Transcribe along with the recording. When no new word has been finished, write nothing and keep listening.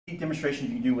demonstration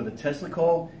you can do with a Tesla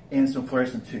coil and some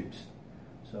fluorescent tubes.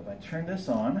 So if I turn this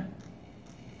on,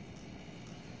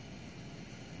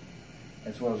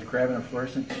 as well as grabbing a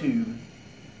fluorescent tube,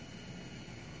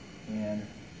 and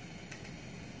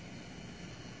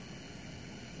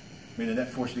may the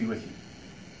net force be with you.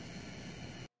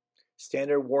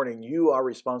 Standard warning, you are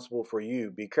responsible for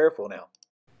you. Be careful now.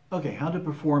 Okay, how to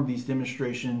perform these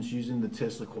demonstrations using the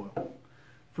Tesla coil.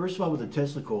 First of all, with the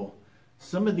Tesla coil,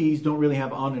 some of these don't really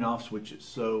have on and off switches,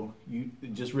 so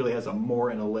it just really has a more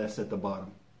and a less at the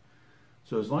bottom.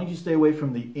 So as long as you stay away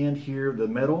from the end here, the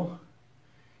metal,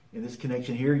 and this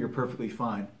connection here, you're perfectly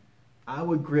fine. I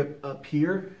would grip up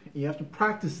here. You have to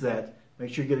practice that.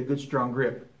 Make sure you get a good strong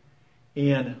grip.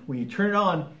 And when you turn it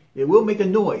on, it will make a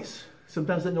noise.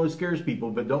 Sometimes that noise scares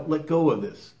people, but don't let go of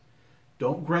this.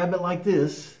 Don't grab it like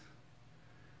this.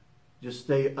 Just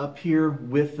stay up here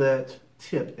with that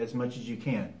tip as much as you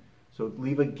can. So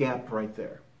leave a gap right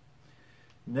there.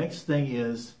 Next thing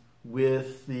is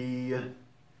with the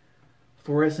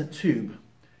fluorescent tube.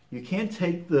 You can't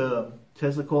take the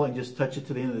Tesla coil and just touch it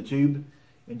to the end of the tube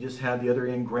and just have the other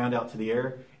end ground out to the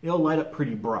air. It'll light up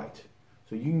pretty bright.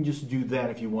 So you can just do that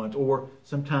if you want. Or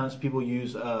sometimes people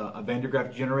use a Van der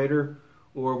Graaf generator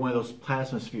or one of those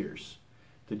plasma spheres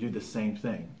to do the same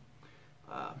thing.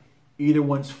 Either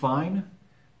one's fine,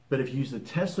 but if you use the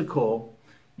Tesla coil,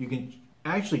 you can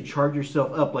actually charge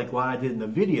yourself up like what I did in the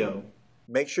video.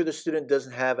 Make sure the student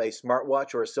doesn't have a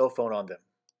smartwatch or a cell phone on them.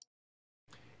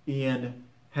 And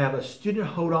have a student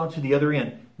hold on to the other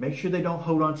end. Make sure they don't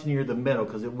hold on to near the metal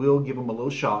because it will give them a little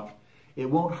shock. It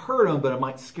won't hurt them, but it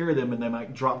might scare them and they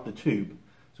might drop the tube.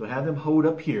 So have them hold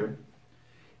up here,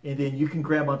 and then you can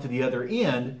grab onto the other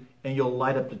end and you'll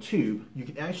light up the tube. You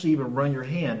can actually even run your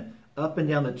hand up and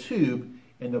down the tube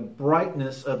and the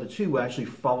brightness of the tube will actually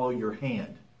follow your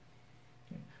hand.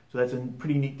 Okay. So that's a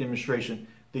pretty neat demonstration.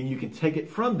 Then you can take it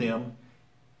from them.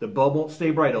 The bulb won't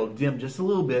stay bright. It'll dim just a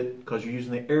little bit because you're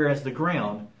using the air as the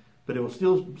ground, but it will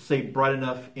still stay bright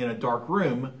enough in a dark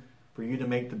room for you to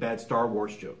make the bad Star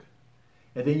Wars joke.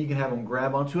 And then you can have them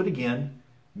grab onto it again.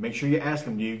 Make sure you ask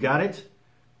them, do you got it?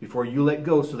 Before you let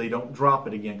go so they don't drop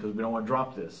it again, because we don't want to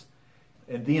drop this.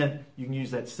 And then you can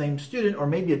use that same student or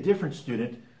maybe a different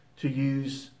student to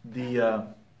use the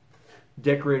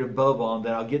decorative bow on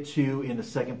that I'll get to in the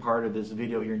second part of this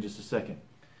video here in just a second.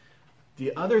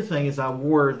 The other thing is I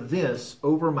wore this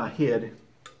over my head,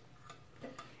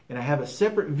 and I have a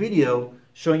separate video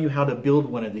showing you how to build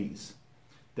one of these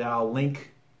that I'll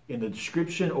link in the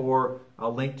description, or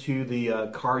I'll link to the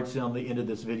cards on the end of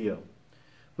this video.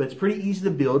 But it's pretty easy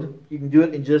to build. You can do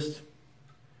it in just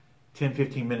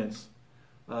 10-15 minutes.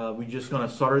 We're just going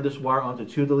to solder this wire onto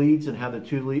two of the leads and have the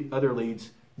two other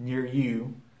leads near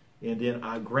you, and then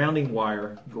a grounding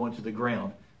wire going to the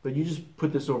ground. But you just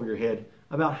put this over your head.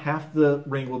 About half the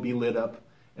ring will be lit up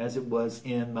as it was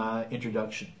in my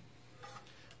introduction.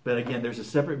 But again, there's a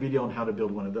separate video on how to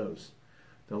build one of those.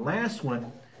 The last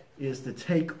one is to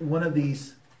take one of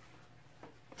these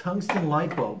tungsten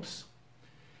light bulbs,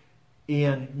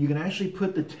 and you can actually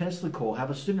put the Tesla coil,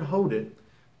 have a student hold it,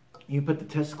 you put the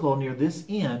Tesla coil near this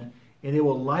end, and it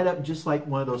will light up just like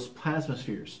one of those plasma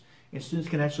spheres. And students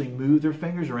can actually move their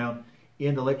fingers around,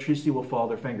 and the electricity will follow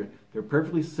their finger. They're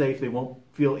perfectly safe. They won't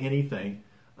feel anything.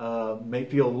 May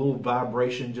feel a little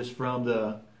vibration just from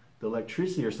the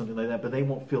electricity or something like that, but they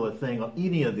won't feel a thing on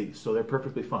any of these, so they're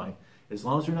perfectly fine. As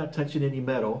long as they're not touching any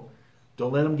metal,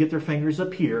 don't let them get their fingers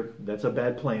up here. That's a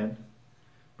bad plan.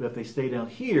 But if they stay down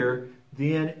here,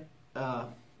 then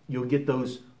you'll get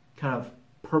those kind of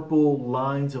purple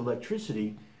lines of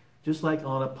electricity, just like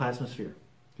on a plasma sphere.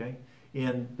 Okay?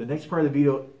 And the next part of the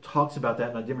video talks about that,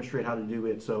 and I demonstrate how to do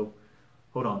it. So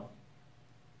hold on.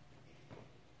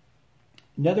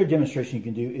 Another demonstration you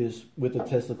can do is with the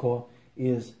Tesla coil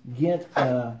is get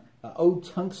an old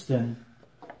tungsten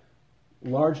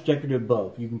large decorative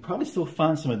bow. You can probably still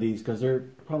find some of these because they're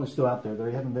probably still out there.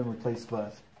 They haven't been replaced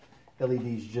by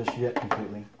LEDs just yet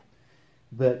completely.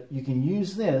 But you can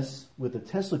use this with the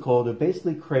Tesla coil to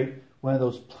basically create one of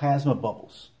those plasma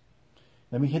bubbles.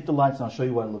 Let me hit the lights and I'll show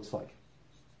you what it looks like.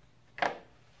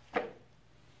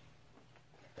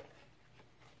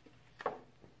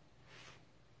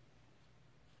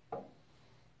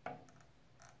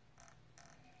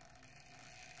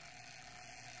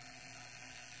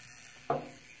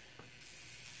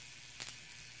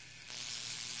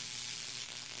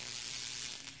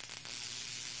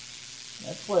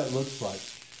 That's what it looks like.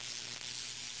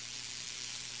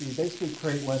 So you basically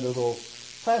create one of those little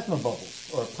plasma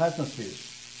bubbles, or plasma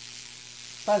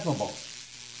spheres. Plasma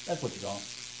balls. That's what you call them.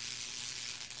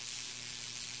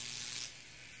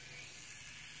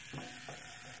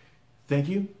 Thank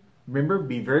you Remember,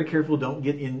 be very careful. Don't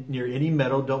get in near any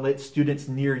metal. Don't let students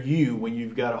near you when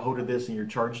you've got a hold of this and you're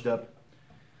charged up.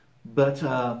 But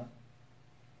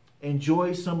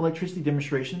enjoy some electricity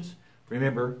demonstrations.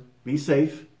 Remember, be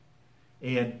safe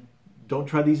and don't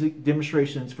try these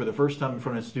demonstrations for the first time in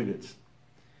front of students.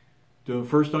 Do them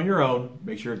first on your own.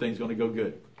 Make sure everything's going to go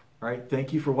good. All right.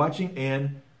 Thank you for watching,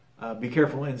 and be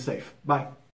careful and safe. Bye.